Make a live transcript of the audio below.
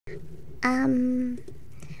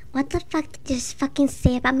What the fuck did you just fucking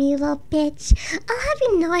say about me, you little bitch? I'll have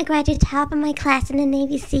you know I graduated top of my class in the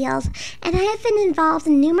Navy SEALs, and I have been involved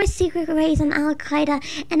in numerous secret raids on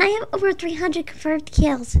Al-Qaeda, and I have over 300 confirmed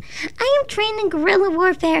kills. I am trained in guerrilla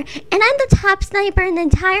warfare, and I'm the top sniper in the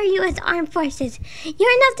entire U.S. Armed Forces.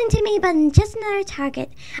 You're nothing to me but just another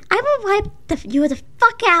target. I will wipe you the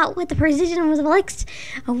fuck out with the precision of bullets,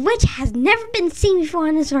 which has never been seen before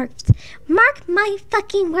on this earth. Mark my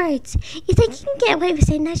fucking words. You think you can get away with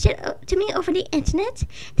saying that shit to me over the internet?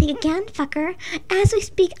 Think again, fucker. As we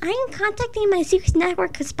speak, I am contacting my secret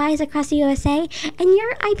network of spies across the USA, and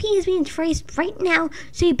your IP is being traced right now,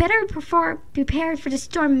 so you better prepare for the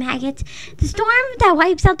storm, maggot. The storm that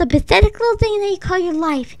wipes out the pathetic little thing that you call your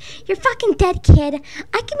life. You're fucking dead, kid.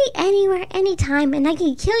 I can be anywhere, anytime, and I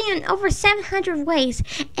can kill you in over 700 ways,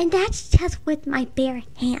 and that's just with my bare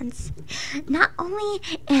hands. Not only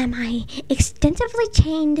am I extensively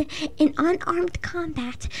trained in unarmed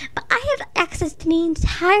combat, but I have access to the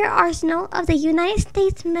entire arsenal of the United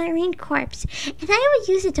States Marine Corps, and I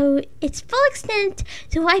will use it to its full extent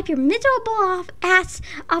to wipe your miserable ass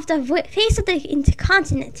off the face of the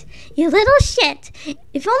continent. You little shit!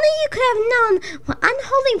 If only you could have known what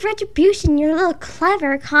unholy retribution your little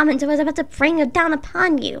clever comment was about to bring down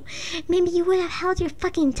upon you. Maybe you would have held your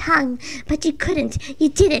fucking tongue, but you couldn't. You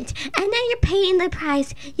didn't, and now you're paying the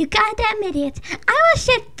price. You goddamn idiot. I will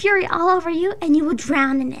shed fury all over you, and you will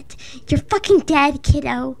drown in it. You're fucking dead,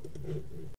 kiddo.